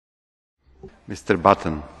Mr.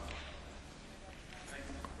 Batten.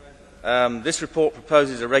 This report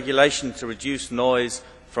proposes a regulation to reduce noise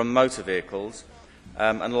from motor vehicles,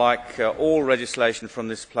 and like all legislation from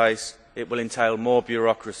this place, it will entail more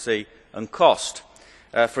bureaucracy and cost.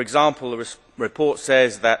 For example, the report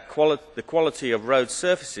says that the quality of road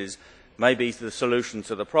surfaces may be the solution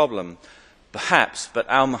to the problem. Perhaps, but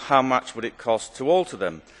how much would it cost to alter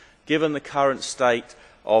them? Given the current state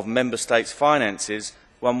of Member States' finances,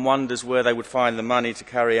 one wonders where they would find the money to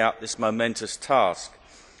carry out this momentous task.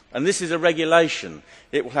 And this is a regulation.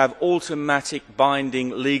 It will have automatic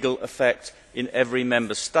binding legal effect in every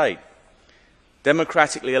Member State.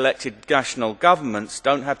 Democratically elected national governments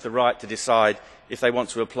don't have the right to decide if they want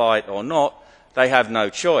to apply it or not. They have no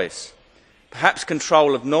choice. Perhaps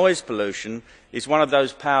control of noise pollution is one of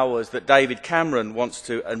those powers that David Cameron wants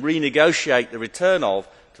to renegotiate the return of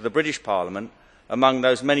to the British Parliament, among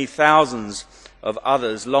those many thousands of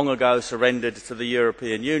others long ago surrendered to the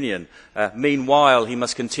European Union. Meanwhile, he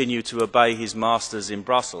must continue to obey his masters in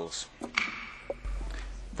Brussels.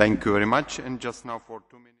 Thank you very much. And just now for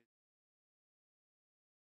 2 minutes.